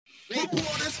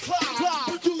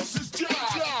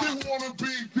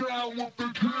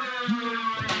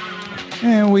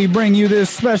And we bring you this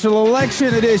special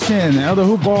election edition of the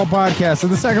Hoop Ball Podcast, of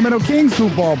the Sacramento Kings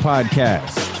Hoop Ball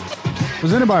Podcast,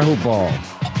 presented by Hoop Ball,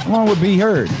 along with B.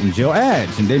 Hurd and Jill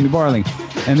Adge and Davey Barling.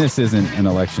 And this isn't an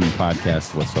election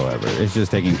podcast whatsoever. It's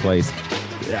just taking place,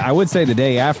 I would say, the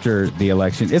day after the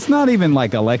election. It's not even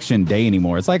like election day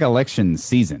anymore. It's like election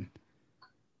season.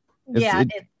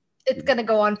 It's going to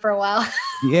go on for a while.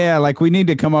 Yeah, like we need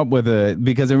to come up with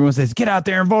because everyone says, get out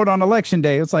there and vote on election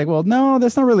day. It's like, well, no,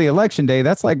 that's not really election day.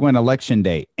 That's like when election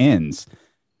day ends,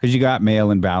 because you got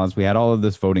mail-in ballots. We had all of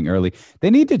this voting early. They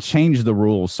need to change the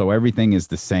rules so everything is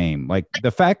the same. Like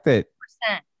the fact that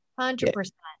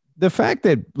 100%. The fact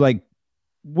that, like,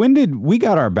 when did we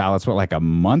got our ballots? What, like a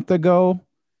month ago?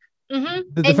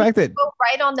 Mm-hmm. The fact that go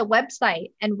right on the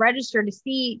website and register to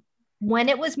see when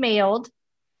it was mailed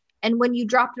and when you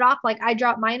dropped it off. Like I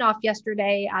dropped mine off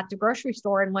yesterday at the grocery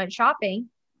store and went shopping,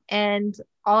 and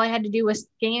all I had to do was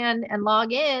scan and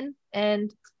log in.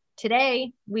 And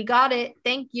today we got it.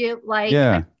 Thank you. Like,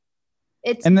 yeah,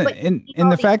 it's and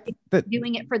the fact that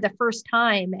doing it for the first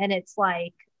time, and it's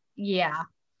like, yeah.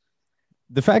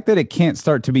 The fact that it can't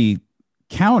start to be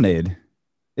counted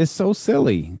is so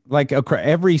silly. Like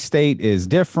every state is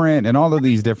different, and all of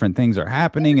these different things are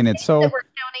happening, and it's so. That we're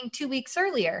counting 2 weeks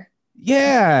earlier.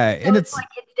 Yeah, so and it's like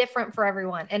it's different for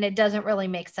everyone, and it doesn't really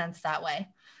make sense that way.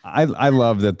 I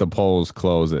love that the polls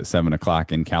close at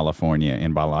 7:00 in California,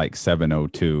 and by like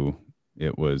 7:02,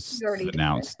 it was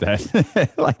announced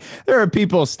that like there are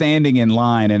people standing in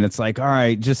line, and it's like, all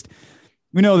right, just.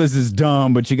 We know this is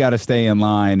dumb, but you got to stay in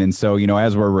line. And so,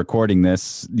 as we're recording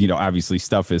this, obviously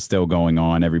stuff is still going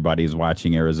on. Everybody's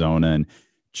watching Arizona and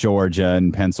Georgia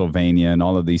and Pennsylvania, and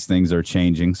all of these things are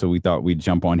changing. So we thought we'd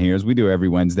jump on here, as we do every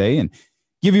Wednesday, and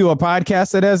give you a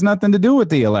podcast that has nothing to do with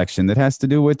the election, that has to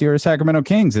do with your Sacramento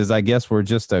Kings, as I guess we're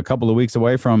just a couple of weeks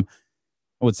away from,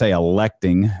 I would say,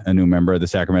 electing a new member of the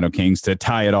Sacramento Kings to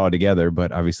tie it all together.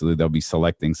 But obviously they'll be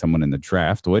selecting someone in the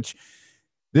draft, which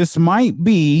this might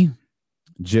be,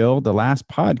 Jill, the last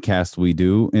podcast we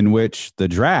do in which the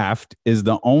draft is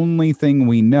the only thing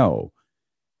we know,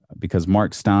 because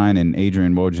Mark Stein and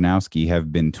Adrian Wojnarowski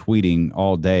have been tweeting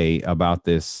all day about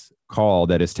this call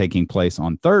that is taking place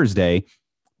on Thursday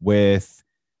with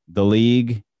the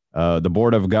league, the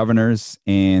Board of Governors,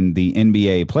 and the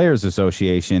NBA Players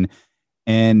Association.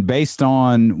 And based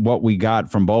on what we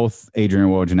got from both Adrian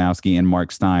Wojnarowski and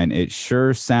Mark Stein, it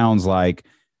sure sounds like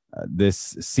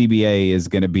this CBA is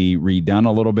going to be redone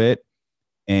a little bit,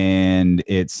 and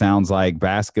it sounds like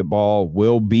basketball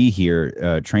will be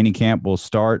here. Training camp will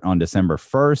start on December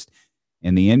 1st,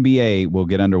 and the NBA will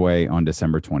get underway on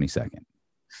December 22nd.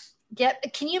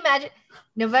 Yep. Can you imagine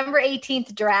November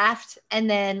 18th draft and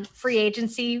then free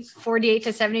agency 48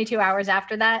 to 72 hours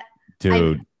after that?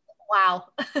 Dude. Wow.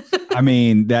 I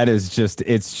mean, it's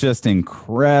just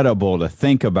incredible to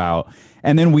think about.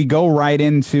 And then we go right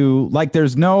into, like,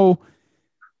 there's no.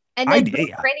 And then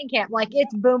training camp, like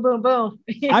it's boom, boom, boom.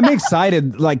 I'm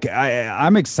excited. Like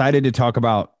I'm excited to talk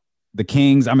about the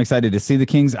Kings. I'm excited to see the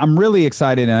Kings. I'm really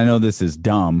excited. And I know this is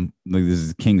dumb. Like, this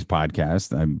is Kings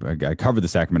podcast. I cover the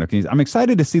Sacramento Kings. I'm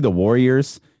excited to see the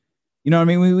Warriors. You know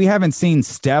what I mean? We haven't seen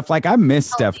Steph. Like I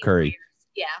miss Steph Curry.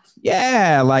 Yeah.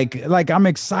 Yeah. Like I'm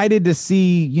excited to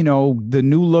see, the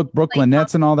new look Brooklyn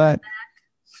Nets and all that.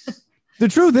 The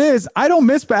truth is, I don't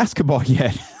miss basketball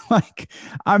yet. Like,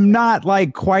 I'm not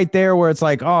like quite there where it's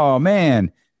like, oh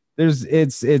man,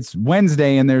 it's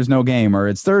Wednesday and there's no game, or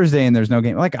it's Thursday and there's no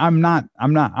game. Like, I'm not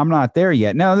there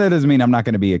yet. Now, that doesn't mean I'm not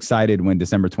going to be excited when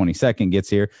December 22nd gets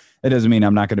here. That doesn't mean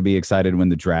I'm not going to be excited when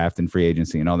the draft and free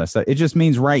agency and all that stuff. It just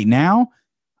means right now,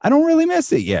 I don't really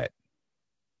miss it yet.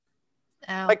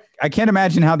 Oh. Like, I can't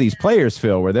imagine how these players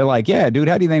feel, where they're like, yeah, dude,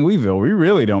 how do you think we feel? We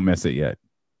really don't miss it yet.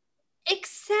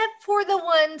 Except for the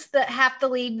ones that half the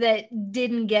league that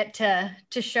didn't get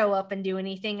to show up and do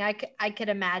anything. I could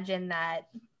imagine that.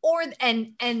 Or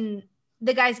and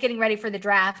the guys getting ready for the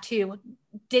draft who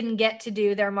didn't get to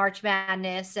do their March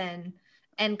Madness and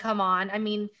come on. I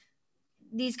mean,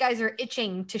 these guys are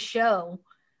itching to show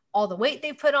all the weight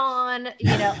they put on,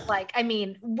 like, I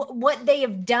mean, what they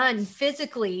have done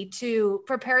physically to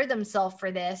prepare themselves for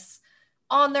this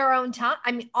on their own time.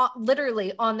 I mean,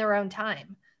 literally on their own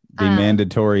time. The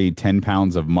mandatory 10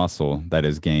 pounds of muscle that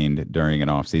is gained during an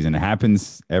off season. It happened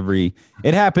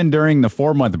during the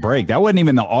 4-month break. That wasn't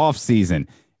even the off season.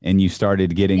 And you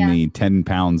started getting the 10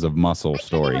 pounds of muscle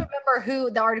story. I can't even remember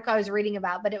who the article I was reading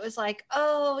about, but it was like,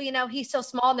 oh, he's so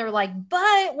small. And they're like,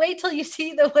 but wait till you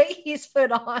see the weight he's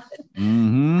put on.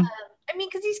 Mm-hmm. I mean,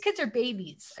 because these kids are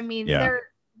babies. I mean,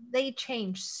 they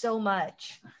changed so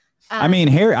much. I mean,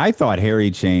 I thought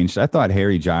Harry changed. I thought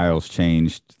Harry Giles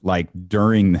changed like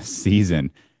during the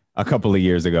season a couple of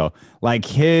years ago. Like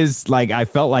I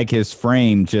felt like his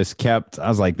frame just kept, I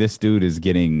was like, this dude is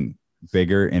getting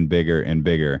bigger and bigger and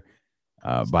bigger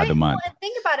by the month. Well, and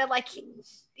think about it, like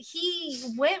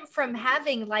he went from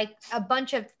having like a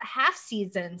bunch of half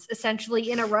seasons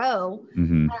essentially in a row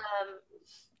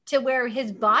to where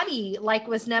his body like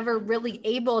was never really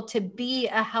able to be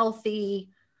a healthy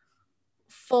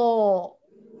full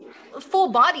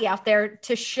body out there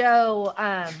to show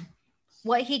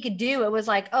what he could do. It was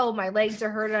like, oh, my legs are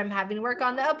hurt, I'm having to work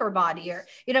on the upper body, or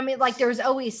you know what I mean? Like there was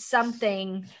always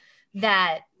something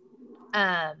that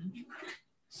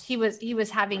he was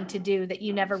having to do that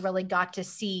you never really got to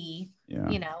see.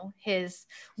 You know,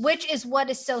 which is what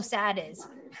is so sad is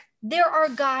there are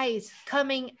guys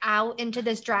coming out into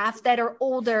this draft that are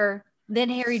older than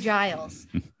Harry Giles.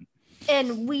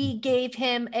 And we gave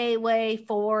him away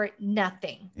for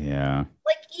nothing. Yeah.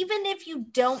 Like, even if you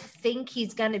don't think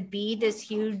he's going to be this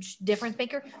huge difference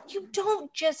maker, you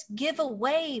don't just give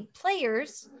away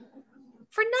players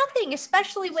for nothing,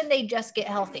 especially when they just get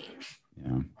healthy.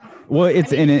 Yeah. Well,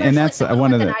 it's and that's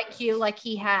one of the IQ like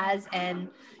he has, and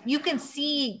you can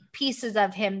see pieces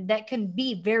of him that can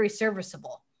be very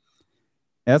serviceable.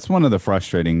 That's one of the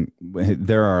frustrating.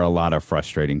 There are a lot of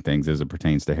frustrating things as it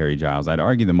pertains to Harry Giles. I'd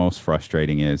argue the most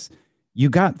frustrating is you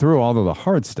got through all of the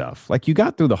hard stuff. Like you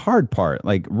got through the hard part,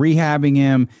 like rehabbing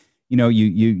him. You know,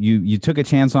 you took a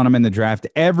chance on him in the draft.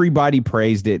 Everybody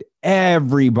praised it.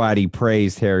 Everybody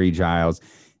praised Harry Giles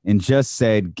and just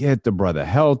said, get the brother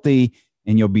healthy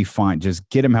and you'll be fine. Just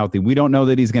get him healthy. We don't know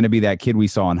that he's going to be that kid we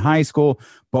saw in high school,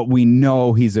 but we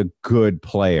know he's a good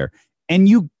player. And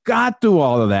you got through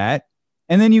all of that.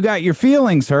 And then you got your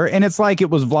feelings hurt. And it's like it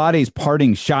was Vlade's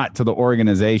parting shot to the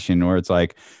organization where it's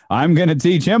like, I'm going to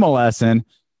teach him a lesson.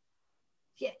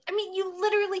 Yeah, I mean, you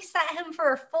literally sat him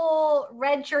for a full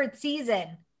redshirt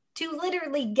season to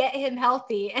literally get him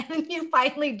healthy. And you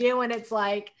finally do. And it's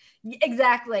like,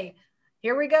 exactly.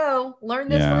 Here we go. Learn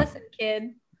this lesson,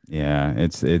 kid. Yeah,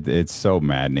 it's so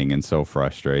maddening and so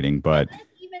frustrating. But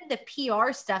even the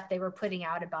PR stuff they were putting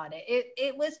out about it,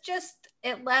 it was just,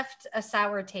 it left a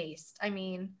sour taste. I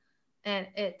mean, and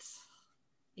it's,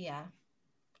 yeah.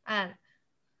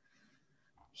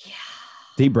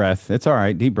 Deep breath. It's all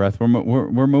right. Deep breath. We're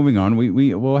moving on.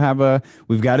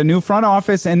 We've got a new front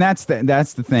office, and that's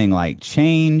the thing. Like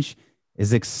change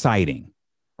is exciting,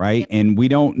 right? Yeah. And we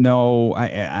don't know.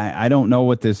 I don't know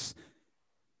what this.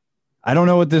 I don't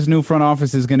know what this new front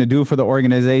office is going to do for the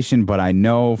organization, but I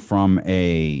know from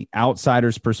a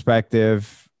outsider's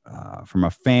perspective, from a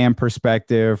fan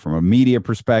perspective, from a media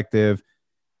perspective,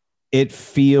 it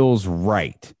feels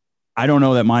right. I don't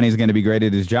know that Monty's going to be great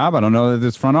at his job. I don't know that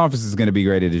this front office is going to be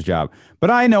great at his job, but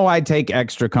I know I take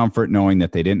extra comfort knowing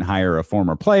that they didn't hire a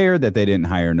former player, that they didn't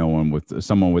hire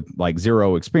someone with like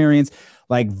zero experience.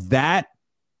 Like that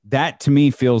to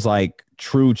me feels like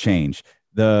true change.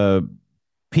 The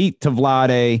Pete to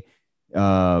Vlade,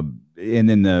 and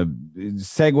then the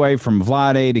segue from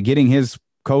Vlade to getting his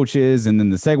coaches, and then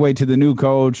the segue to the new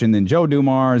coach, and then Joe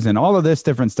Dumars and all of this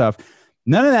different stuff.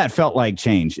 None of that felt like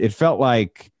change. It felt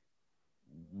like,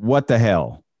 what the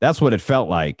hell? That's what it felt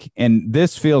like. And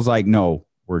this feels like, no,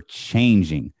 we're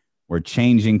changing. We're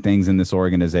changing things in this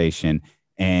organization.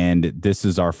 And this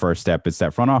is our first step. It's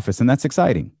that front office. And that's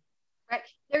exciting. Right.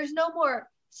 There's no more,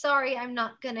 sorry, I'm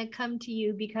not going to come to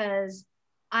you because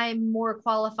I'm more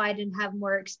qualified and have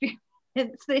more experience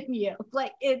than you.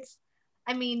 Like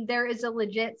there is a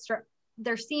legit,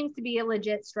 there seems to be a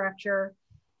legit structure.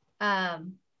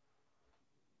 And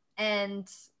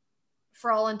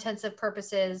for all intensive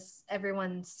purposes,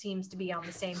 everyone seems to be on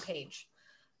the same page.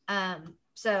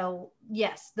 So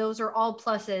yes, those are all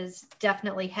pluses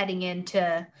definitely heading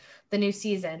into the new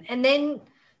season. And then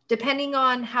depending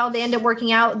on how they end up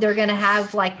working out, they're going to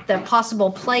have like the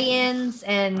possible play-ins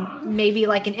and maybe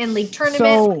like an in-league tournament.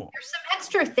 So, there's some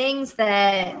extra things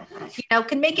that,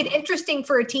 can make it interesting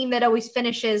for a team that always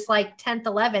finishes like 10th,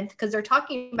 11th, because they're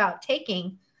talking about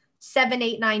taking 7,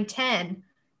 8, 9, 10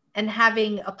 and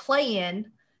having a play-in,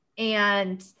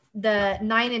 and the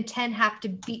 9 and 10 have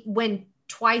to win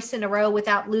twice in a row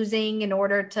without losing in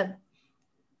order to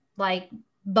like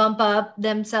bump up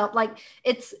themselves. Like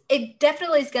it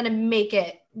definitely is going to make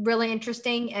it really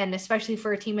interesting, and especially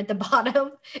for a team at the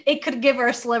bottom, it could give her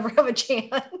a sliver of a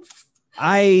chance.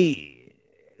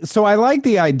 So I like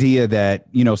the idea that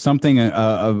something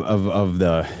of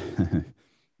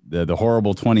the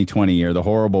horrible 2020 year, the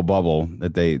horrible bubble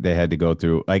that they had to go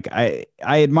through. Like I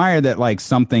admire that, like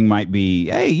something might be,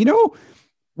 hey,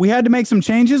 we had to make some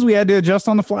changes. We had to adjust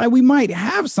on the fly. We might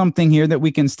have something here that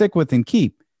we can stick with and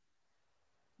keep.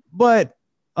 But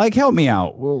like, help me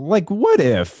out. Like, what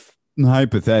if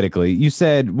hypothetically you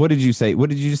said, what did you say? What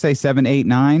did you say? 7, 8,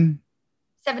 9?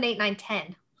 7, 8, 9,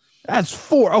 10. That's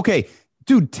 4. Okay.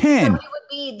 Dude, 10. So it would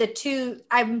be the two.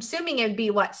 I'm assuming it would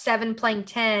be what, 7 playing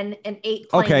 10 and 8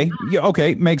 playing Okay. 9. Yeah.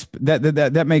 Okay. Makes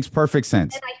that makes perfect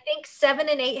sense. And I think 7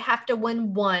 and 8 have to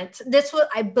win once. This was,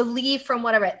 I believe, from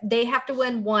what I read, they have to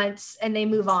win once and they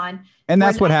move on. And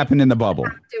that's what happened in the bubble.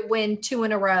 Have to win 2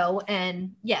 in a row,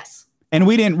 and yes. And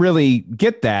we didn't really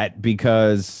get that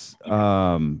because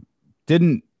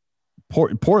didn't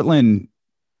Portland,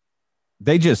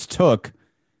 they just took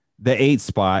the 8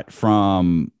 spot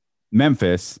from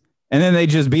Memphis and then they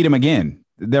just beat him again.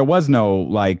 There was no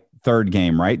like third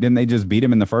game, right? Didn't they just beat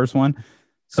him in the first one?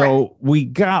 So correct. We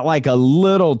got like a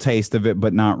little taste of it,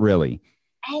 but not really.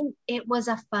 And it was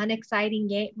a fun, exciting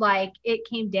game. Like, it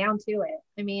came down to it.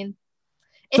 I mean,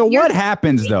 so what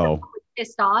happens though?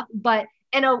 Pissed off, but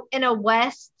in a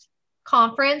West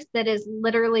conference that is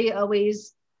literally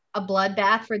always a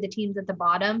bloodbath for the teams at the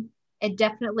bottom, it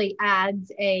definitely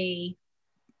adds a.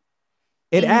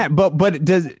 But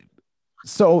does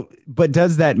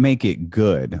that make it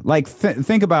good? Like,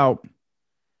 think about.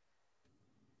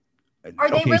 Are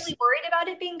they really worried about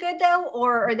it being good though,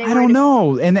 or are they? I don't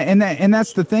know, and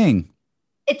that's the thing.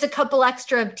 It's a couple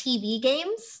extra TV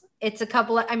games. It's a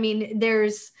couple. I mean,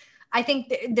 I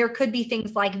think there could be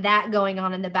things like that going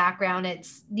on in the background.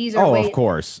 These are. Oh, of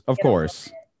course.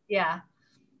 Yeah.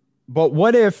 But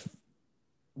what if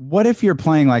you're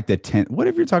playing like the 10? What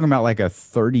if you're talking about like a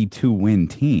 32 win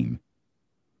team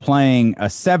playing a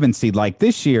 7 seed like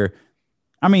this year?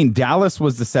 I mean, Dallas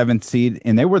was the 7th seed,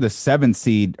 and they were the 7th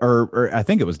seed, or I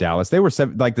think it was Dallas. They were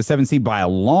like the 7th seed by a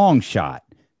long shot.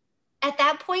 At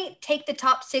that point, take the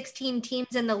top 16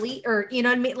 teams in the league, or you know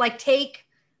what I mean? Like take,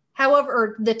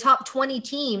 however, the top 20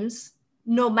 teams,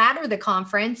 no matter the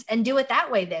conference, and do it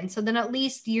that way then. So then at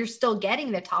least you're still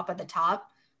getting the top of the top.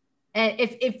 And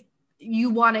if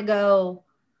you want to go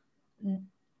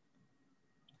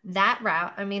that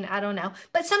route, I mean, I don't know.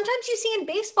 But sometimes you see in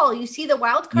baseball, you see the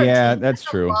wild card. Yeah, that's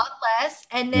true. A lot less,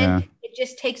 and then it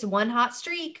just takes one hot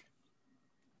streak.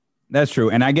 That's true.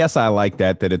 And I guess I like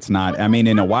that it's not. I mean,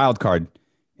 in a wild card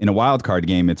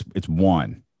game, it's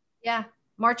one. Yeah.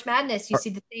 March Madness, you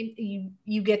see the same,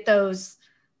 you get those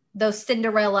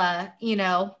Cinderella, you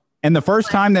know. And the first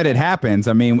time that it happens,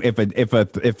 I mean, if a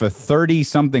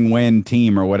 30-something win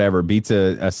team or whatever beats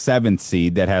a 7th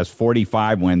seed that has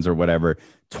 45 wins or whatever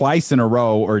twice in a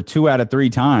row or 2 out of 3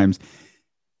 times,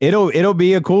 it'll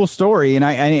be a cool story. And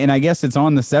I guess it's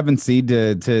on the 7th seed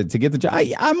to get the job.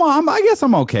 I guess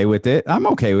I'm okay with it. I'm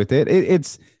okay with it.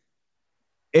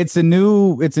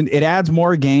 It adds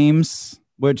more games,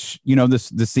 which, you know,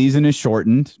 the season is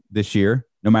shortened this year,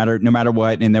 no matter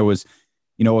what. And there was,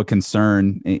 you know, a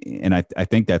concern, and I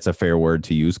think that's a fair word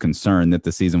to use, concern that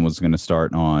the season was going to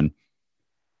start on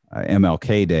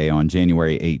MLK Day on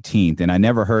January 18th. And I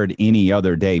never heard any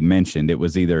other day mentioned. It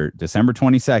was either December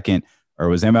 22nd or it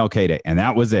was MLK Day. And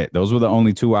that was it. Those were the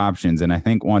only 2 options. And I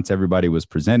think once everybody was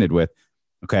presented with,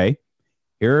 okay,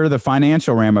 here are the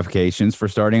financial ramifications for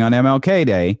starting on MLK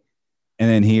Day. And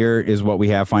then here is what we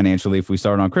have financially if we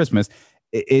start on Christmas.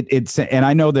 It's and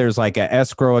I know there's like a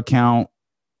escrow account,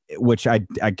 which I'm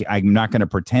not going to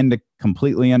pretend to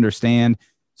completely understand.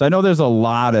 So I know there's a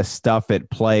lot of stuff at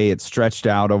play. It's stretched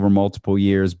out over multiple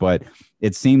years, but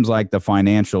it seems like the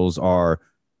financials are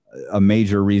a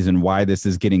major reason why this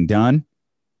is getting done.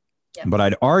 Yep. But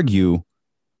I'd argue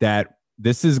that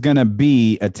this is going to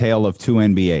be a tale of 2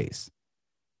 NBAs.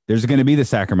 There's going to be the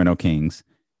Sacramento Kings,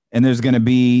 and there's going to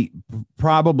be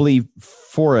probably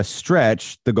for a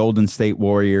stretch the Golden State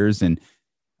Warriors, and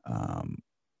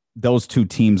those 2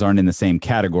 teams aren't in the same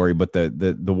category, but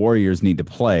the Warriors need to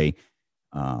play.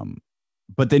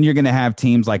 But then you're going to have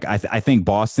teams like I think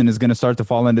Boston is going to start to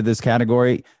fall into this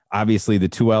category. Obviously, the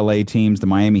 2 LA teams, the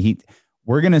Miami Heat.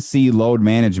 We're going to see load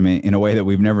management in a way that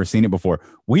we've never seen it before.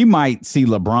 We might see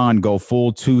LeBron go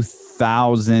full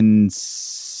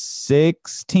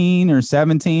 2016 or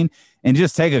 17 and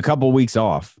just take a couple weeks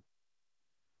off.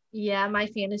 Yeah, my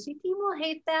fantasy team will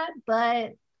hate that,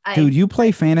 but dude, you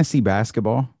play fantasy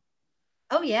basketball?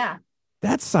 Oh yeah.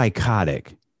 That's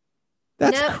psychotic.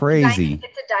 That's crazy.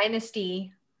 It's a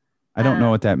dynasty. I don't know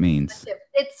what that means.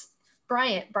 It's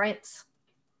Bryant's.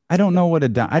 I don't know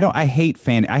what I hate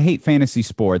fantasy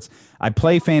sports. I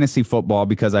play fantasy football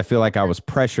because I feel like I was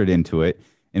pressured into it,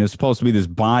 and it was supposed to be this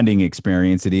bonding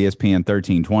experience at ESPN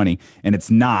 1320, and it's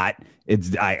not.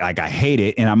 I hate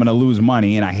it, and I'm going to lose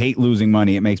money, and I hate losing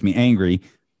money. It makes me angry.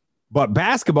 But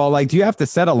basketball, like, do you have to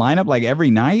set a lineup like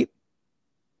every night?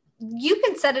 You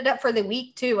can set it up for the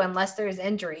week too, unless there's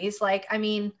injuries. Like, I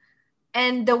mean,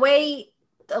 and the way,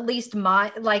 at least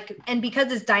and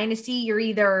because it's dynasty,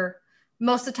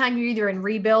 most of the time you're either in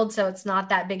rebuild, so it's not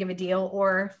that big of a deal,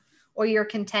 or you're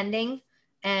contending.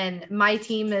 And my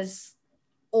team is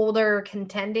older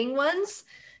contending ones.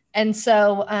 And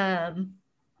so,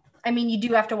 I mean, you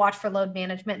do have to watch for load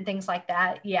management and things like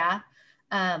that. Yeah.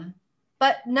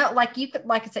 But no, like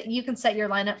I said, you can set your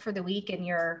lineup for the week, and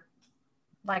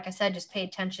like I said, just pay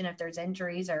attention if there's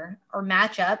injuries or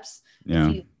matchups. Yeah.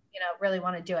 If you really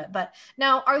want to do it. But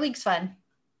no, our league's fun.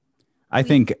 I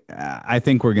think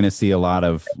we're going to see a lot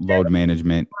of load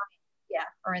management. Yeah,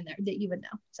 or in there that you would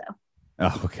know. So.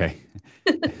 Oh, okay.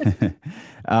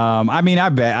 I mean,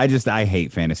 I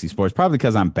hate fantasy sports, probably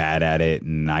because I'm bad at it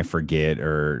and I forget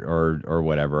or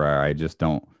whatever. I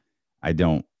don't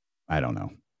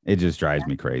know. It just drives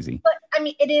me crazy. But I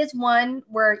mean, it is one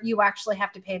where you actually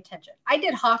have to pay attention. I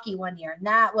did hockey one year, and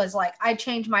that was like, I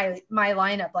changed my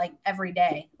lineup like every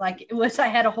day. Like I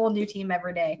had a whole new team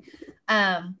every day.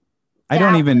 I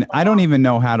don't even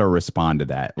know how to respond to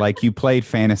that. Like, you played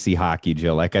fantasy hockey,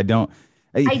 Jill. Like, I don't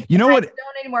don't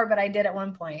anymore, but I did at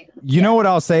one point. You know what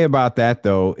I'll say about that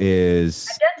though is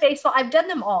I've done baseball. I've done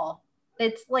them all.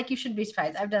 It's like, you shouldn't be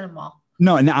surprised. I've done them all.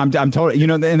 No, I'm totally,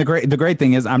 and the great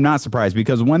thing is I'm not surprised,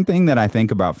 because one thing that I think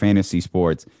about fantasy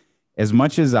sports, as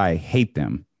much as I hate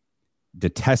them,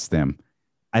 detest them,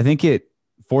 I think it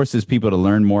forces people to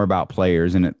learn more about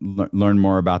players and learn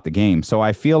more about the game. So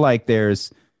I feel like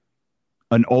there's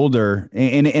an older,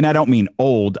 and I don't mean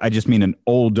old, I just mean an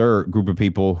older group of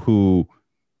people who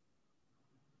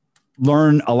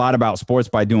learn a lot about sports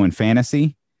by doing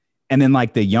fantasy. And then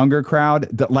like the younger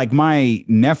crowd, like my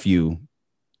nephew,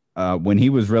 when he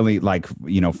was really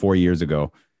 4 years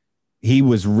ago, he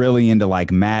was really into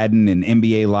like Madden and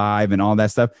NBA Live and all that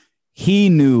stuff. He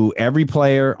knew every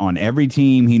player on every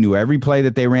team. He knew every play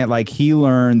that they ran. Like, he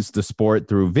learns the sport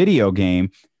through video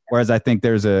game. Whereas I think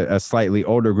there's a slightly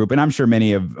older group, and I'm sure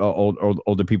many of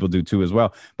older people do too as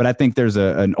well. But I think there's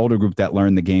an older group that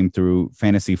learned the game through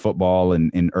fantasy football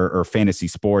or fantasy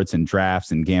sports and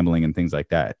drafts and gambling and things like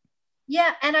that.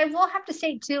 Yeah, and I will have to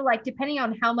say too, like, depending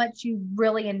on how much you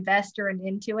really invest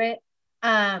into it,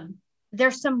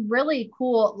 there's some really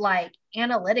cool like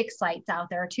analytics sites out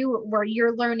there too, where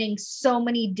you're learning so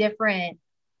many different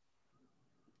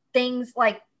things,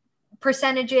 like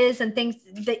percentages and things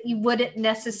that you wouldn't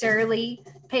necessarily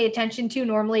pay attention to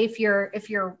normally if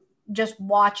you're just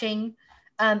watching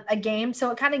a game.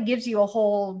 So it kind of gives you a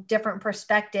whole different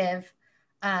perspective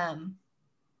and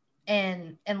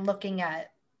looking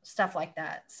at stuff like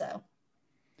that. So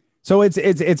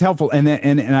it's helpful, and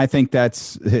I think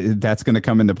that's going to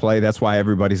come into play. That's why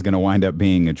everybody's going to wind up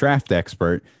being a draft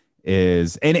expert. You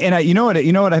know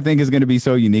what I think is going to be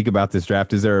so unique about this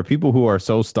draft is there are people who are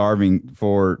so starving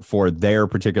for their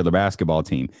particular basketball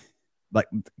team, like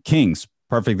Kings,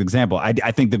 perfect example. I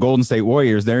think the Golden State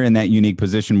Warriors, they're in that unique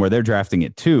position where they're drafting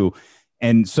it too.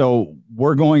 And so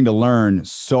we're going to learn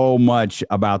so much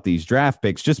about these draft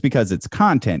picks just because it's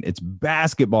content. It's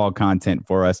basketball content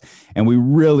for us. And we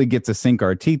really get to sink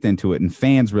our teeth into it. And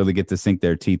fans really get to sink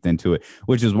their teeth into it,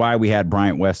 which is why we had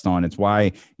Bryant West on. It's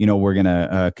why, we're going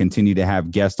to continue to have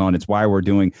guests on. It's why we're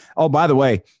doing, oh, by the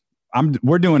way,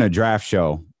 we're doing a draft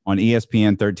show on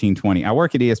ESPN 1320. I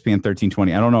work at ESPN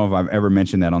 1320. I don't know if I've ever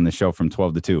mentioned that on the show from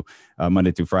 12 to 2,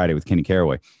 Monday through Friday with Kenny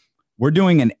Caraway. We're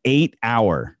doing an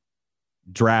 8-hour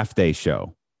draft day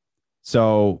show.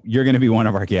 So you're going to be one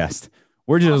of our guests.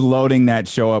 We're just loading that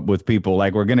show up with people.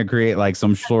 Like, we're going to create like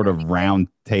some sort of round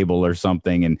table or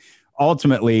something. And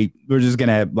ultimately we're just going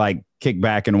to like kick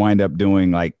back and wind up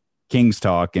doing like Kings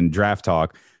talk and draft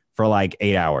talk for like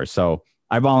 8 hours. So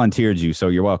I volunteered you. So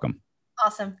you're welcome.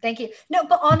 Awesome. Thank you. No,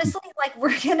 but honestly, like,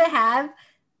 we're going to have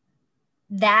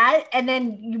that, and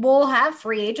then we'll have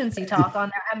free agency talk on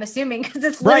there, I'm assuming, because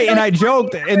it's right. And I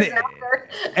joked, and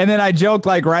then I joked,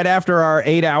 like, right after our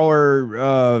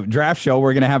 8-hour draft show,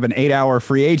 we're going to have an 8-hour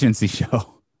free agency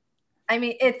show. I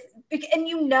mean,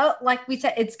 like we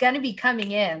said, it's going to be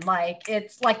coming in. Like,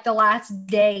 it's like the last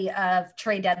day of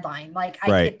trade deadline. Like,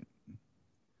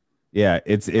 yeah,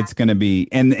 it's going to be,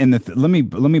 and let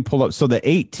me pull up. So the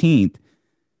 18th.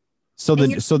 So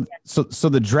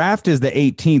the draft is the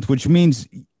 18th, which means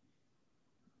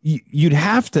you'd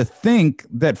have to think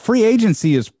that free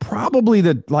agency is probably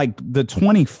the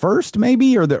 21st,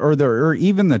 maybe, or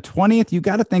even the 20th. You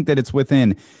got to think that it's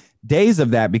within days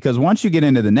of that, because once you get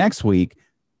into the next week,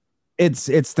 it's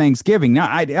Thanksgiving. Now,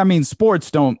 I mean, sports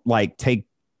don't like take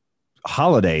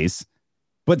holidays.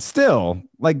 But still,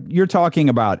 like, you're talking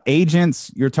about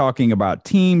agents, you're talking about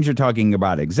teams, you're talking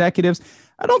about executives.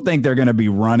 I don't think they're going to be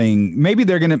running. Maybe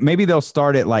they'll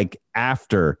start it like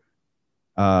after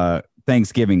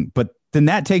Thanksgiving, but then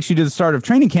that takes you to the start of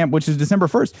training camp, which is December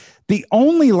 1st. The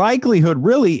only likelihood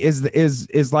really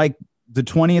is like the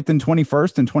 20th and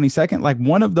 21st and 22nd. Like,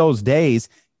 one of those days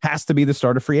has to be the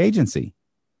start of free agency.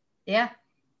 Yeah.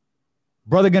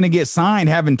 Brother going to get signed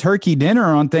having turkey dinner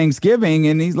on Thanksgiving,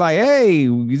 and he's like, hey,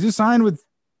 you just signed with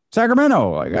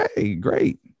Sacramento. Like, hey,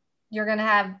 great. You're going to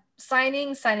have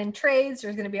signing trades.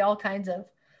 There's going to be all kinds of,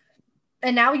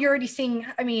 and now you're already seeing,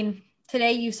 I mean,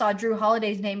 today you saw Drew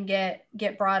Holiday's name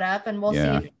get brought up, and we'll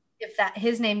see if that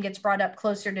his name gets brought up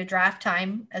closer to draft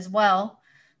time as well.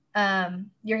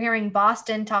 You're hearing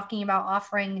Boston talking about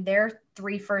offering their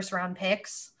 3 first-round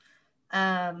picks.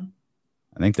 I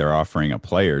think they're offering a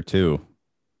player too.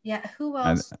 Yeah, who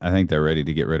else? I think they're ready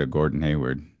to get rid of Gordon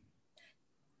Hayward.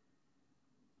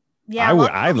 Yeah,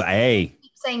 I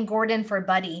keep saying Gordon for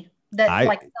Buddy. That's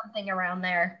like something around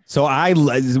there. So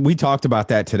we talked about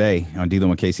that today on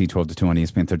Dealing with KC 12 to 2 on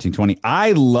ESPN 1320.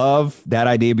 I love that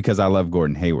idea because I love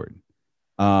Gordon Hayward.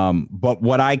 But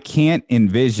what I can't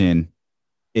envision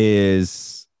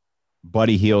is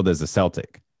Buddy Hield as a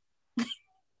Celtic.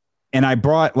 And I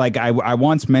brought, like, I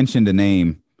once mentioned a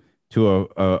name to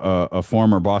a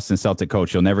former Boston Celtic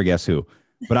coach. You'll never guess who.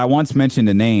 But I once mentioned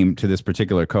a name to this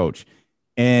particular coach,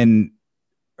 and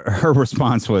her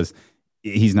response was,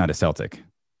 he's not a Celtic.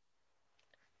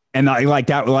 And I like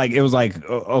that. Like, it was like,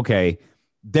 okay,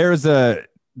 there's a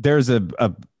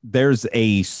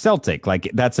Celtic,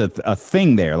 like, that's a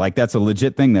thing there. Like, that's a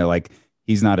legit thing there. Like,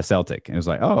 he's not a Celtic. And it was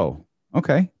like, oh,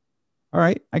 okay. All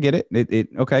right. I get it.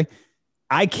 Okay.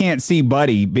 I can't see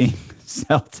Buddy being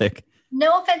Celtic.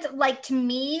 No offense. Like, to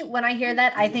me, when I hear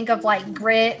that, I think of like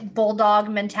grit, bulldog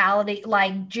mentality,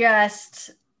 like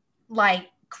just like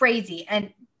crazy.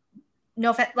 And no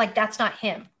offense, like, that's not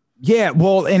him. Yeah.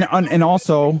 Well, and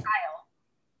also,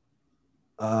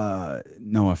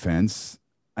 no offense,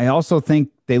 I also think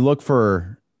they look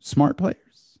for smart players.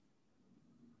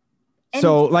 And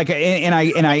so, like, and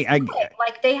I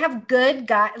like, they have good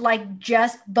guys, like,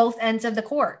 just both ends of the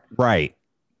court. Right.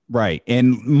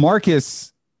 And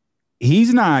Marcus,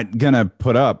 he's not gonna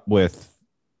put up with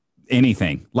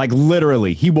anything. Like,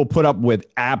 literally, he will put up with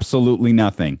absolutely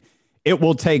nothing. It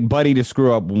will take Buddy to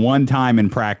screw up one time in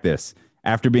practice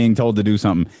after being told to do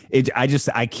something.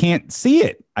 I can't see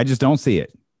it. I just don't see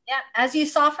it. Yeah, as you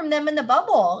saw from them in the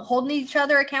bubble, holding each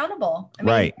other accountable. I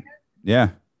mean, right. Yeah.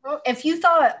 If you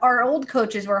thought our old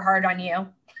coaches were hard on you.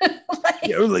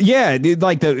 Exactly.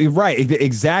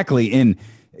 And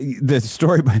the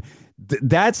story,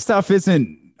 that stuff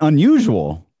isn't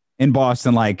unusual in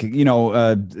Boston. Like,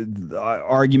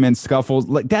 arguments, scuffles,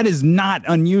 like, that is not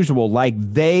unusual. Like,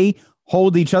 they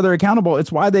hold each other accountable.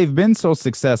 It's why they've been so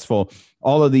successful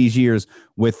all of these years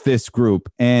with this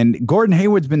group. And Gordon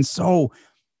Hayward's been so,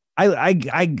 I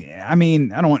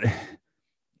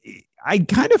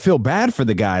kind of feel bad for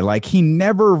the guy. Like, he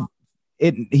never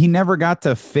got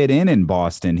to fit in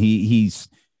Boston. He's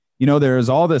there's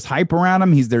all this hype around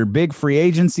him. He's their big free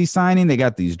agency signing. They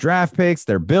got these draft picks.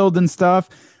 They're building stuff.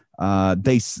 I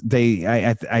think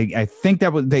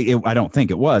that was I don't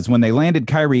think it was when they landed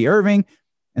Kyrie Irving,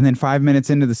 and then 5 minutes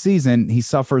into the season, he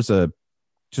suffers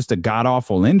just a god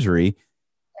awful injury,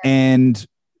 and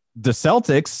the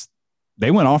Celtics,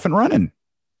 they went off and running.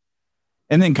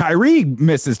 And then Kyrie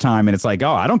misses time, and it's like,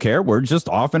 oh, I don't care. We're just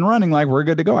off and running. Like, we're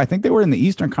good to go. I think they were in the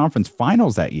Eastern Conference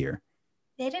Finals that year.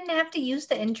 They didn't have to use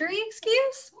the injury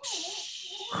excuse?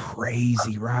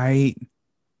 Crazy, right?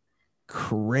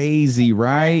 Crazy,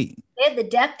 right? They had the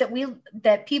depth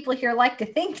that people here like to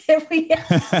think that we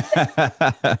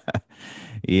had.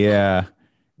 Yeah,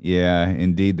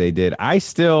 indeed they did. I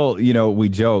still, we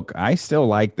joke, I still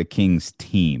like the Kings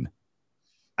team.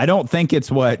 I don't think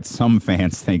it's what some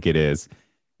fans think it is.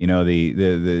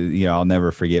 I'll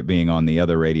never forget being on the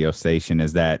other radio station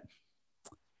is that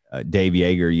Dave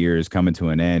Yeager year is coming to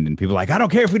an end, and people are like, I don't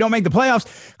care if we don't make the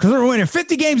playoffs because we're winning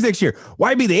 50 games next year.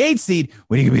 Why be the 8th seed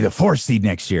when you can be the 4th seed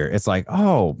next year? It's like,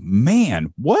 oh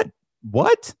man, what?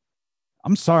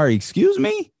 I'm sorry, excuse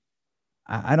me.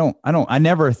 I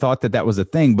never thought that was a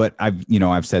thing, but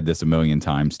I've said this a million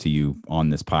times to you on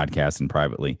this podcast and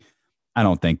privately. I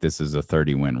don't think this is a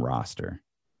 30-win roster.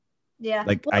 Yeah.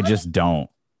 Like, I just don't.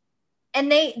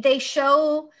 And they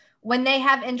show when they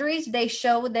have injuries, they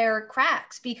show their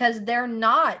cracks because they're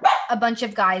not a bunch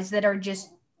of guys that are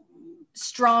just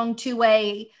strong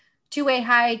two-way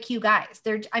high IQ guys.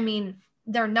 They're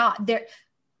not.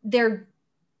 They're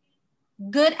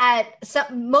good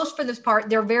at most for this part.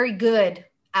 They're very good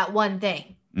at one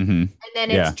thing. Mm-hmm. And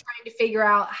then it's trying to figure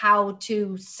out how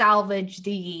to salvage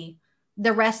the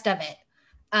rest of it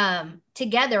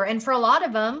together. And for a lot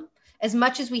of them, as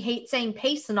much as we hate saying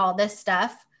pace and all this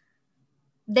stuff,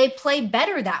 they play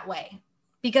better that way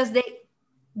because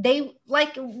they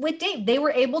like with Dave, they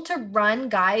were able to run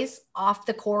guys off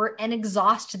the court and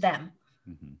exhaust them.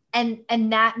 Mm-hmm.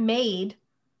 And that made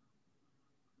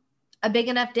a big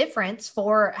enough difference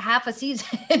for half a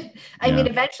season. I mean,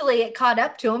 eventually it caught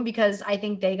up to them because I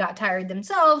think they got tired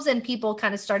themselves and people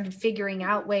kind of started figuring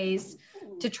out ways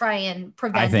to try and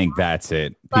prevent. I think that's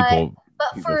it. People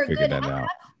for a good half, out.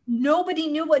 Nobody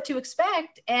knew what to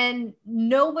expect and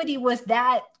nobody was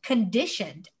that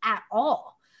conditioned at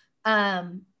all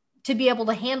to be able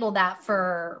to handle that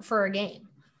for a game.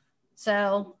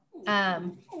 So,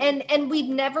 and we've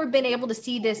never been able to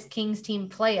see this Kings team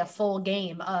play a full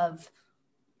game of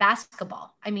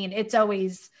basketball. I mean, it's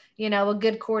always, a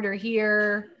good quarter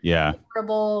here. Yeah.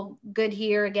 Horrible, good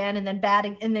here again, and then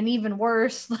bad, and then even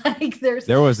worse. Like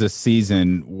there was a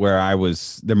season where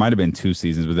there might've been 2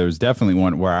 seasons, but there was definitely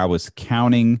one where I was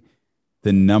counting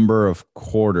the number of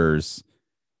quarters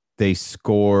they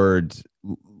scored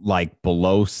like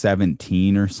below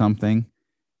 17 or something.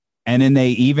 And then they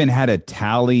even had a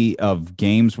tally of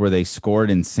games where they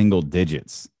scored in single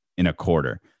digits in a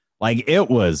quarter. Like it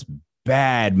was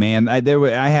bad, man. I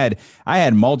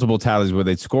had multiple tallies where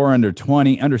they'd score under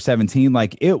 20, under 17.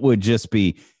 Like it would just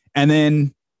be, and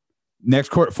then next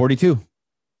quarter, 42,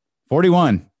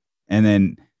 41, and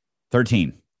then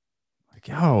 13. Like,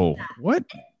 yo, what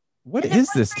is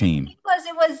this team?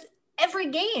 It was every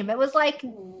game. It was like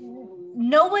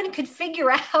no one could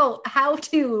figure out how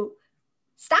to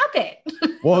stop it.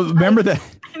 Well, remember that.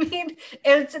 I mean,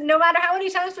 it's no matter how many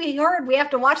times we heard we have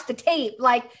to watch the tape.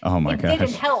 Like, oh my gosh,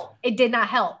 didn't help. It did not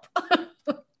help.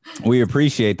 We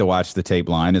appreciate the Watch the Tape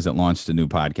line as it launched a new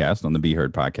podcast on the Be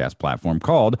Heard podcast platform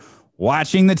called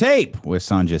Watching the Tape with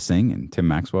Sanjay Singh and Tim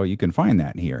Maxwell. You can find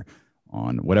that here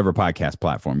on whatever podcast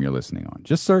platform you're listening on.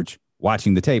 Just search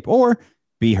Watching the Tape or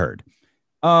Be Heard.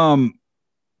 Well,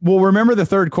 remember the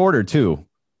third quarter too.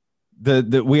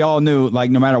 We all knew, like,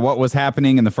 no matter what was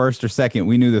happening in the first or second,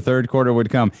 we knew the third quarter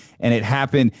would come, and it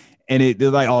happened. And it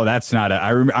like, oh, that's not I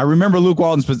remember Luke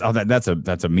Walton's. Oh,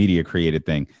 that's a media created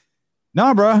thing.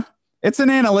 No, bro, it's an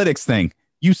analytics thing.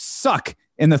 You suck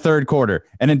in the third quarter,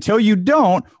 and until you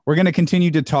don't, we're going to continue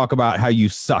to talk about how you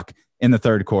suck in the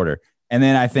third quarter. And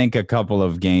then I think a couple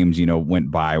of games,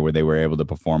 went by where they were able to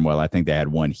perform well. I think they had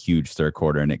one huge third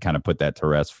quarter, and it kind of put that to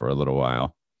rest for a little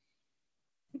while.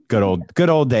 Good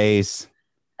old days.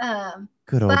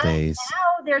 Good old days.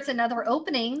 Now there's another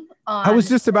opening. I was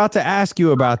just about to ask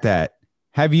you about that.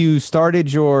 Have you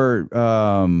started your?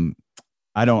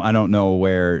 I don't know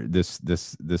where this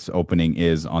opening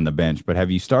is on the bench, but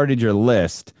have you started your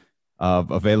list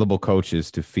of available coaches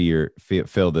to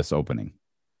fill this opening?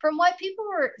 From what people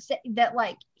were saying, that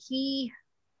like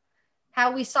how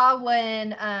we saw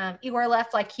when Igor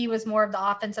left, like he was more of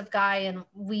the offensive guy and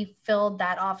we filled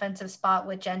that offensive spot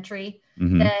with Gentry.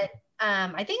 Mm-hmm. That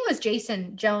I think it was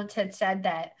Jason Jones had said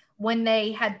that when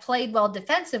they had played well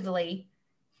defensively,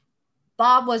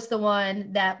 Bob was the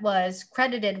one that was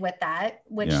credited with that,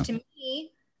 which to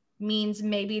me means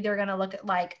maybe they're going to look at,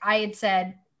 like I had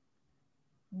said,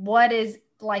 what is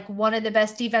like one of the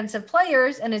best defensive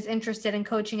players and is interested in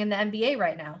coaching in the NBA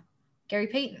right now, Gary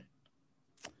Payton.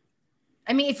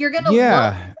 I mean, if you're going to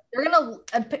look, they're going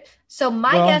to, so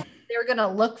my guess, they're going to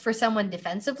look for someone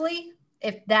defensively.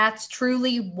 If that's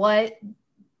truly what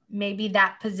maybe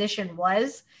that position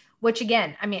was, which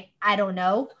again, I mean, I don't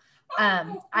know.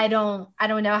 I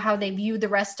don't know how they view the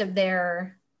rest of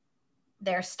their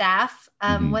staff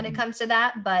when it comes to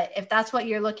that. But if that's what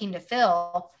you're looking to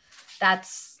fill,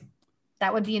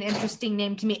 that would be an interesting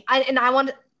name to me.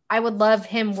 I would love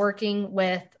him working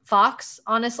with Fox,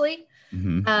 honestly.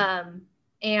 Mm-hmm.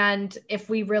 And if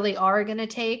we really are going to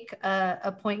take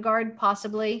a point guard,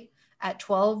 possibly at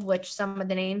 12, which some of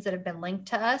the names that have been linked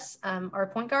to us are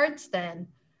point guards, then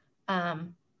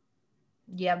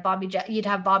you'd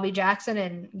have Bobby Jackson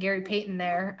and Gary Payton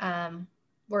there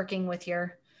working with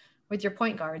your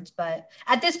point guards. But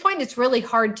at this point, it's really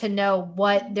hard to know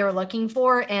what they're looking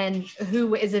for and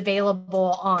who is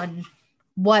available on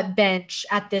what bench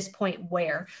at this point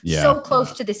where. So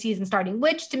close to the season starting,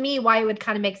 which to me, why it would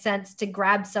kind of make sense to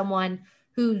grab someone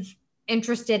who's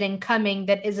interested in coming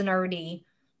that isn't already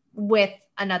with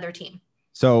another team.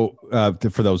 So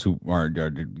for those who aren't,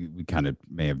 we kind of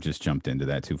may have just jumped into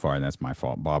that too far, and that's my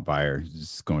fault. Bob Byer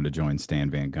is going to join Stan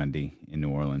Van Gundy in New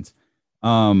Orleans.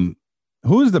 Who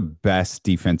is the best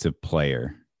defensive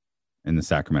player in the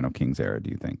Sacramento Kings era, do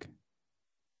you think?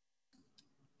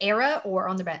 era or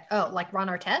on the bench? Oh, like Ron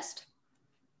Artest?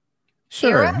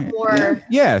 Sure. Era or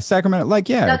yeah, Sacramento. Like,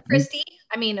 yeah. Doug Christie?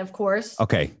 I mean, of course.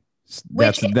 Okay.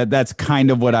 That's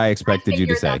kind of what I expected you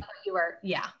to say.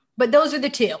 Yeah. But those are the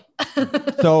two.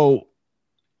 So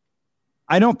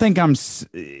I don't think I'm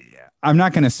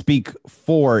not going to speak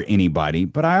for anybody,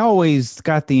 but I always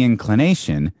got the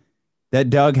inclination that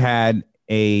Doug had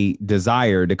a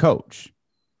desire to coach.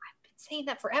 I've been saying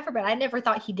that forever, but I never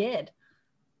thought he did.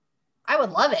 I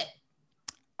would love it.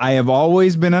 I have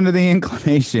always been under the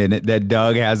inclination that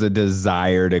Doug has a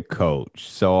desire to coach.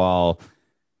 So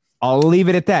I'll leave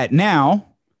it at that. Now,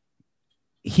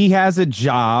 he has a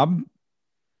job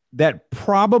that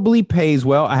probably pays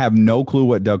well. I have no clue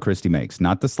what Doug Christie makes.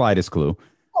 Not the slightest clue.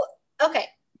 Okay.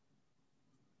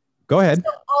 Go ahead.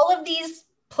 So all of these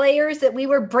players that we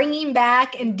were bringing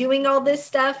back and doing all this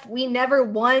stuff, we never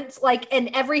once, and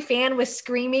every fan was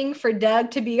screaming for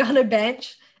Doug to be on a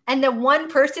bench. And the one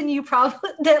person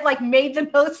that made the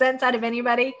most sense out of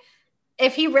anybody,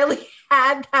 if he really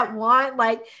had that want,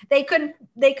 they couldn't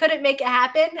make it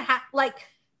happen.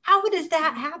 How does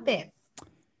that happen?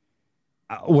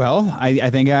 Well, I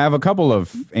think I have a couple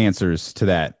of answers to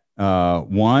that.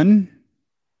 One,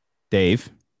 Dave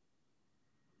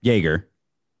Yeager.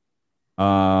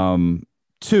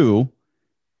 Two,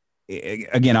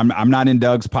 again, I'm not in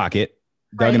Doug's pocket.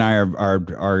 Doug and I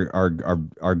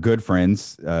are good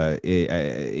friends.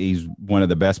 He's one of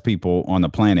the best people on the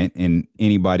planet, and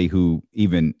anybody who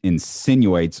even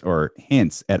insinuates or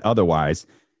hints at otherwise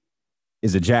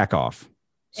is a jackoff.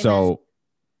 So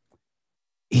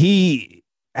he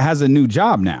has a new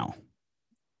job now,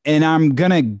 and I'm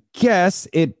gonna guess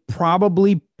it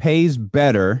probably pays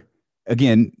better.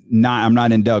 Again, I'm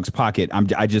not in Doug's pocket.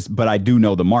 But I do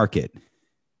know the market.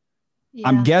 Yeah.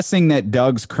 I'm guessing that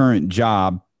Doug's current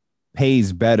job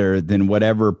pays better than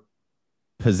whatever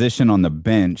position on the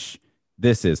bench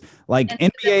this is. Like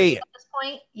NBA at this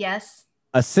point, yes.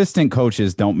 Assistant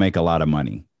coaches don't make a lot of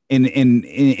money.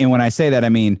 And when I say that, I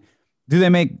mean, do they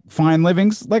make fine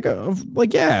livings?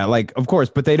 Yeah, of course,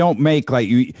 but they don't make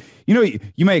you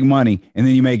make money and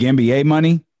then you make NBA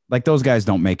money. Like those guys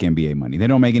don't make NBA money. They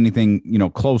don't make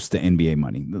anything, close to NBA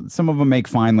money. Some of them make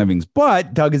fine livings,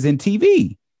 but Doug is in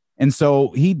TV. And so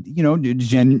he,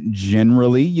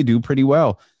 generally you do pretty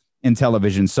well in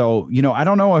television. So, I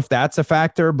don't know if that's a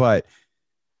factor, but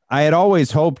I had always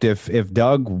hoped if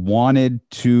Doug wanted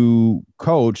to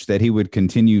coach that he would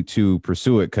continue to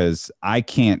pursue it, because I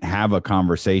can't have a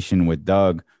conversation with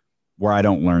Doug where I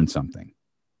don't learn something.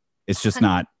 It's just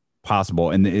not possible.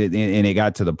 And it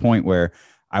got to the point where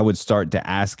I would start to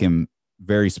ask him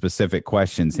very specific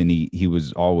questions, and he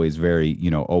was always very,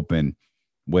 open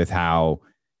with how,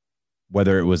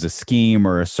 whether it was a scheme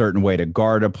or a certain way to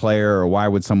guard a player, or why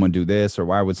would someone do this or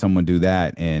why would someone do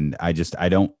that. And I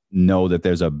don't know that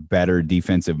there's a better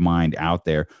defensive mind out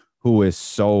there who is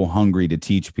so hungry to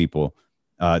teach people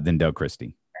than Doug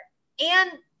Christie.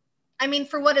 And I mean,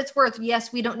 for what it's worth,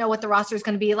 yes, we don't know what the roster is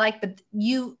going to be like, but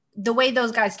the way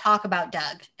those guys talk about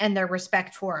Doug and their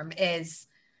respect for him is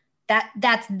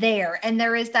that's there. And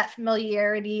there is that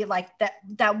familiarity,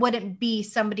 that wouldn't be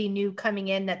somebody new coming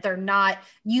in that they're not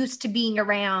used to being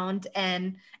around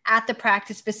and at the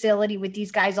practice facility with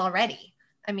these guys already.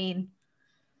 I mean,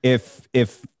 if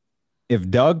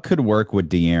Doug could work with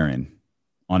De'Aaron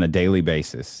on a daily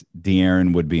basis,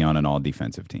 De'Aaron would be on an all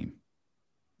defensive team.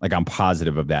 I'm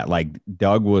positive of that.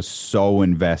 Doug was so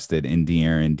invested in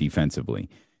De'Aaron defensively.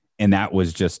 And that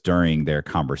was just during their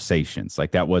conversations.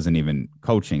 That wasn't even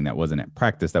coaching. That wasn't at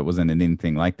practice. That wasn't in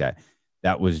anything like that.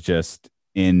 That was just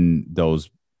in those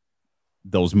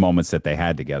moments that they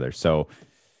had together. So,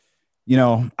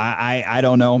 I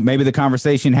don't know. Maybe the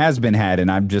conversation has been had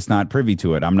and I'm just not privy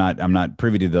to it. I'm not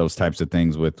privy to those types of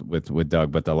things with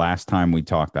Doug. But the last time we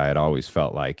talked, I had always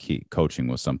felt like coaching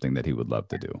was something that he would love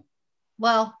to do.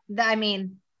 Well,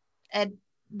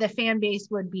 the fan base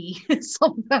would be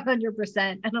sold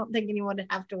 100%. I don't think anyone would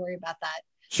have to worry about that.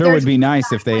 Sure would be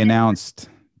nice if they announced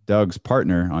Doug's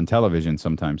partner on television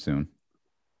sometime soon.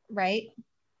 Right.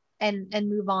 And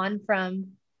move on from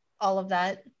all of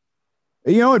that.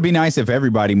 It'd be nice if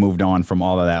everybody moved on from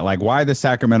all of that. Why the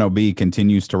Sacramento Bee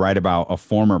continues to write about a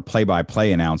former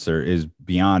play-by-play announcer is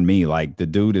beyond me. The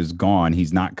dude is gone.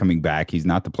 He's not coming back. He's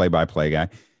not the play-by-play guy.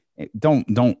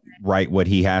 Don't write what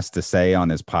he has to say on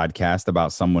his podcast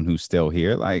about someone who's still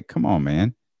here. Come on,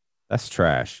 man. That's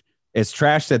trash. It's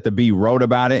trash that the Bee wrote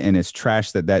about it, and it's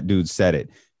trash that dude said it.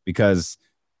 Because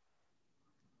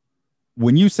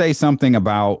when you say something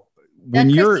about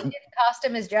when you're didn't cost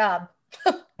him his job.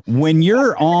 When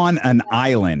you're on an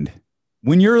island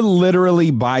When you're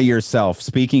literally by yourself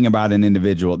speaking about an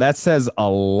individual, that says a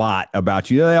lot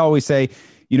about you. They always say,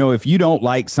 if you don't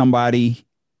like somebody,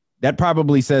 that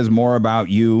probably says more about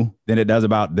you than it does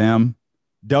about them.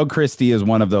 Doug Christie is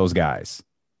one of those guys.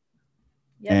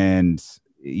 Yep. And,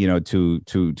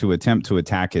 to attempt to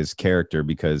attack his character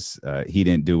because he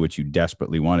didn't do what you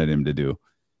desperately wanted him to do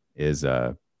is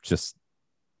just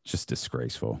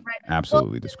disgraceful. Right.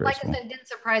 Absolutely disgraceful. Like I said, it didn't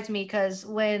surprise me because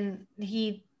when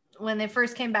they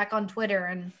first came back on Twitter,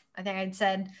 and I think I'd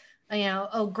said,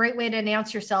 great way to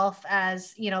announce yourself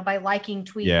as, by liking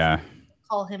tweets. Yeah.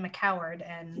 Call him a coward.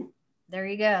 And there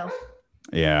you go.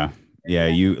 Yeah. Yeah.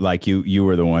 You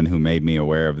were the one who made me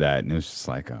aware of that. And it was just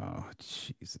like, oh,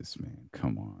 Jesus, man,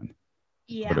 come on.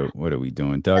 Yeah. What are we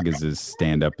doing? Doug is as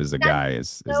stand up as a guy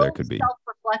as there could be.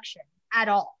 Self-reflection at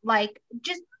all. Like,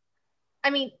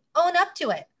 own up to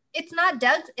it. It's not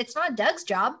Doug's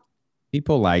job.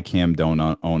 People like him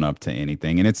don't own up to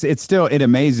anything. And it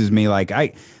amazes me. Like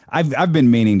I've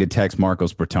been meaning to text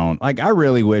Marcos Bertone. Like, I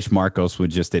really wish Marcos would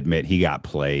just admit he got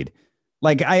played.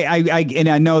 Like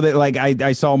I know that, like,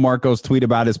 I saw Marcos tweet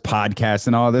about his podcast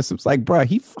and all this. It's like, bro,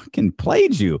 he fucking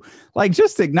played you. Like,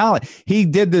 just acknowledge. He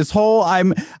did this whole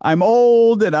I'm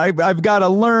old and I've got to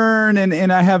learn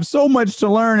and I have so much to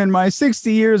learn in my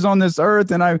 60 years on this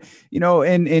earth. And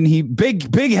and he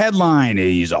big headline,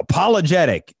 he's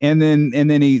apologetic. And then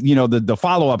he, the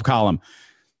follow-up column,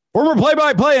 former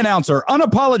play-by-play announcer,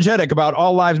 unapologetic about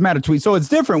all lives matter tweet. So it's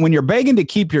different when you're begging to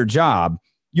keep your job.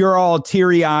 You're all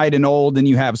teary-eyed and old and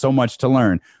you have so much to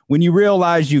learn. When you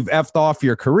realize you've effed off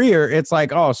your career, it's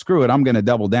like, oh, screw it. I'm going to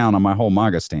double down on my whole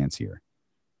MAGA stance here.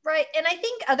 Right. And I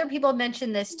think other people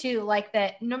mentioned this too, like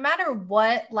that no matter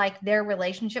what, like, their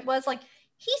relationship was, like,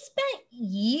 he spent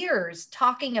years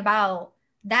talking about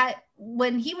that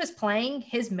when he was playing,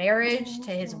 his marriage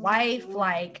to his wife,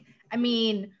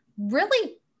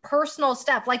 really personal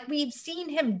stuff. Like, we've seen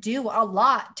him do a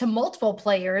lot to multiple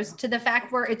players, to the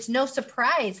fact where it's no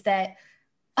surprise that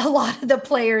a lot of the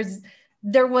players,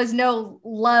 there was no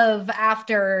love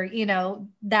after,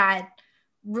 that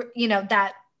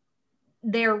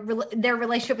their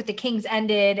relationship with the Kings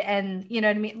ended. And you know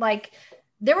what I mean? Like,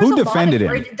 there was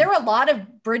there were a lot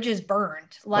of bridges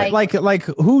burned. Like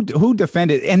who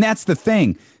defended? And that's the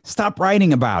thing. Stop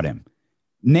writing about him.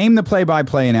 Name the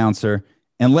play-by-play announcer.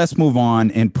 And let's move on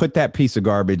and put that piece of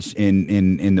garbage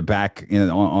in the back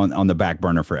on the back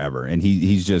burner forever. And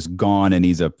he's just gone, and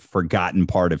he's a forgotten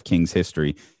part of Kings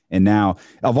history. And now,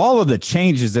 of all of the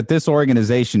changes that this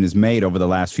organization has made over the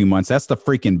last few months, that's the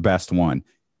freaking best one.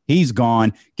 He's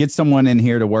gone. Get someone in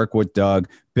here to work with Doug.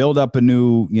 Build up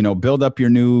your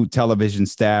new television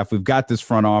staff. We've got this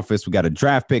front office. We got a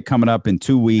draft pick coming up in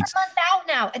 2 weeks. A month out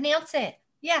now. Announce it.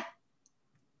 Yeah.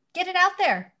 Get it out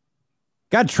there.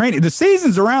 Got training. The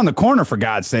season's around the corner, for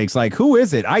God's sakes. Like, who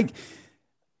is it? I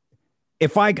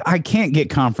can't get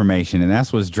confirmation, and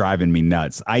that's what's driving me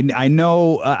nuts. I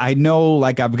know,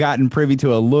 like, I've gotten privy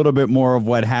to a little bit more of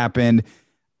what happened.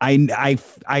 I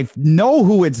know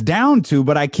who it's down to,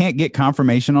 but I can't get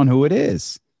confirmation on who it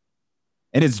is.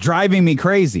 And it's driving me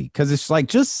crazy because it's like,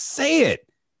 just say it.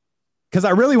 Because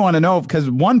I really want to know, because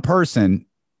one person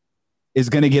is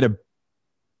going to get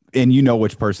and you know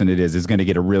which person it is going to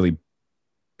get a really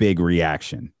big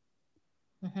reaction.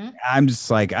 Mm-hmm. I'm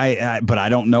just like, but I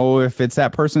don't know if it's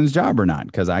that person's job or not,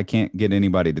 because I can't get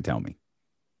anybody to tell me.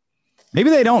 Maybe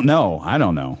they don't know. I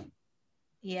don't know.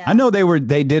 Yeah, I know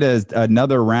they did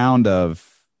another round of.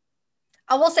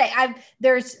 I will say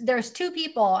there's two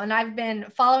people, and I've been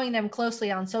following them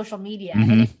closely on social media.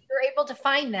 Mm-hmm. And if you're able to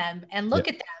find them and look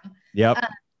at them,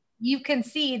 you can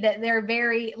see that they're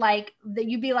very, like, that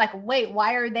you'd be like, wait,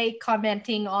 why are they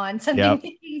commenting on something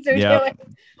things are doing?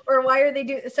 Or why are they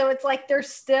doing? So it's like, they're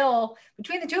still,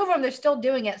 between the two of them, they're still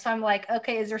doing it. So I'm like,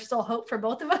 okay, is there still hope for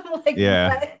both of them? Like,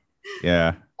 yeah.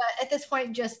 But at this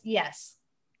point, just yes.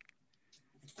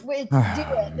 Do it.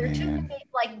 They're too big,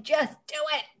 like, just do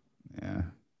it. Yeah.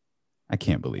 I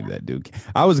can't believe that dude.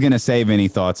 I was going to save any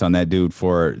thoughts on that dude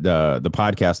for the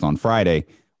podcast on Friday,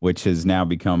 which has now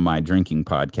become my drinking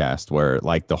podcast, where,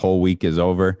 like, the whole week is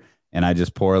over and I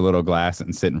just pour a little glass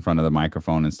and sit in front of the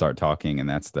microphone and start talking. And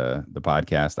that's the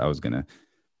podcast. I was going to,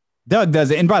 Doug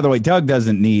does it. And by the way, Doug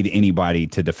doesn't need anybody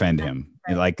to defend him.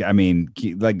 Right. Like, I mean,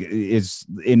 like, it's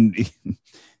in,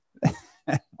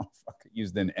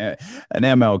 used an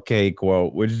MLK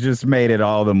quote, which just made it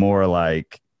all the more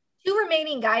like. Two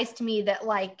remaining guys to me that,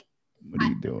 like, what are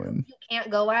you doing? You can't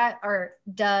go at are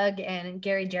Doug and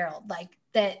Gary Gerald. Like,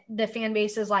 that the fan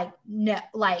base is like, no,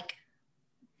 like,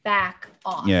 back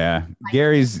off. Yeah.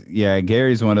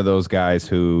 Gary's one of those guys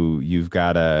who you've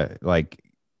got to, like,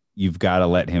 you've got to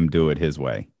let him do it his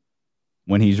way.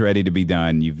 When he's ready to be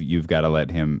done, you've got to let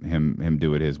him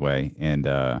do it his way. And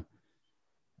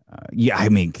yeah, I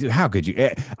mean, how could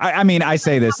you? I mean, I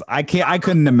say this, I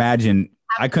couldn't imagine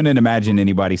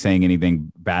anybody saying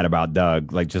anything bad about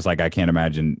Doug, like just like I can't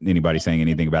imagine anybody saying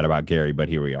anything bad about Gary. But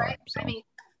here we are. Right? So. I mean,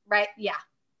 right? Yeah,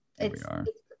 it's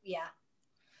yeah.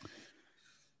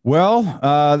 Well,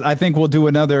 I think we'll do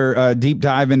another deep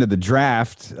dive into the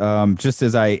draft. Just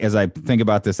as I think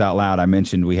about this out loud, I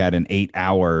mentioned we had an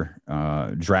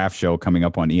 8-hour draft show coming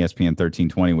up on ESPN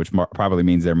 1320, which probably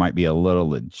means there might be a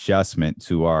little adjustment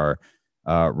to our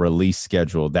release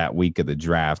schedule that week of the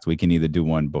draft. We can either do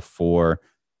one before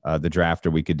the draft, or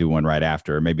we could do one right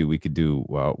after, or maybe we could do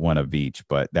one of each.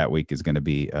 But that week is going to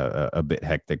be a bit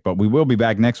hectic. But we will be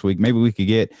back next week. Maybe we could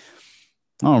get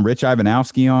Rich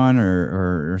Ivanowski on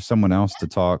or someone else to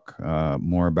talk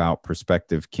more about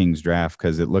prospective Kings draft,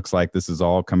 because it looks like this is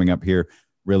all coming up here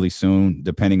really soon.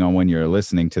 Depending on when you're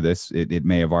listening to this, it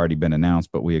may have already been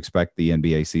announced, but we expect the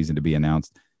NBA season to be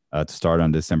announced to start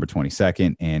on December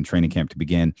 22nd and training camp to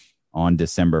begin on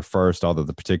December 1st, although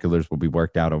the particulars will be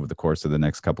worked out over the course of the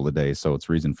next couple of days. So it's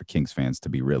reason for Kings fans to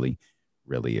be really,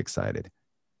 really excited.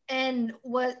 And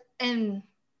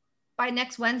by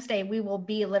next Wednesday, we will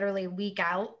be literally a week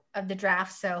out of the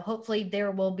draft. So hopefully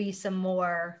there will be some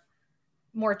more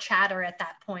chatter at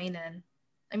that point. And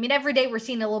I mean, every day we're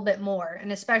seeing a little bit more,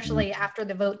 and especially after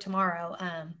the vote tomorrow,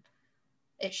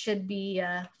 it should be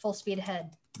full speed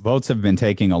ahead. Votes have been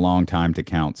taking a long time to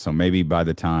count. So maybe by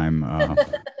the time,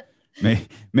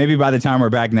 maybe by the time we're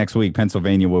back next week,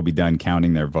 Pennsylvania will be done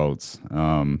counting their votes.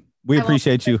 We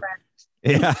appreciate you.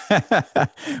 Yeah,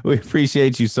 we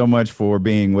appreciate you so much for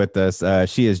being with us.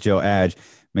 She is Joe Adge.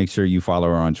 Make sure you follow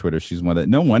her on Twitter. She's one of the,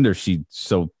 no wonder she's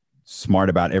so smart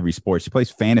about every sport. She plays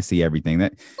fantasy, everything.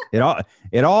 That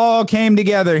it all came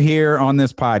together here on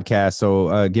this podcast.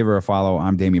 So give her a follow.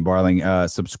 I'm Damian Barling.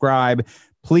 Subscribe.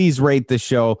 Please rate the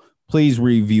show. Please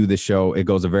review the show. It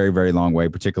goes a very, very long way,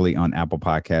 particularly on Apple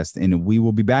Podcasts. And we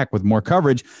will be back with more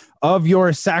coverage of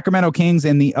your Sacramento Kings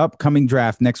and the upcoming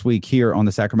draft next week here on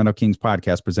the Sacramento Kings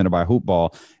podcast, presented by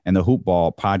Hoopball and the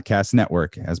Hoopball Podcast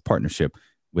Network as partnership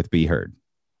with Be Heard.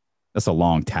 That's a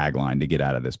long tagline to get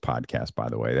out of this podcast, by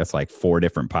the way. That's like 4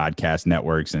 different podcast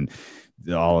networks and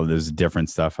all of this different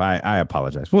stuff. I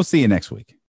apologize. We'll see you next week.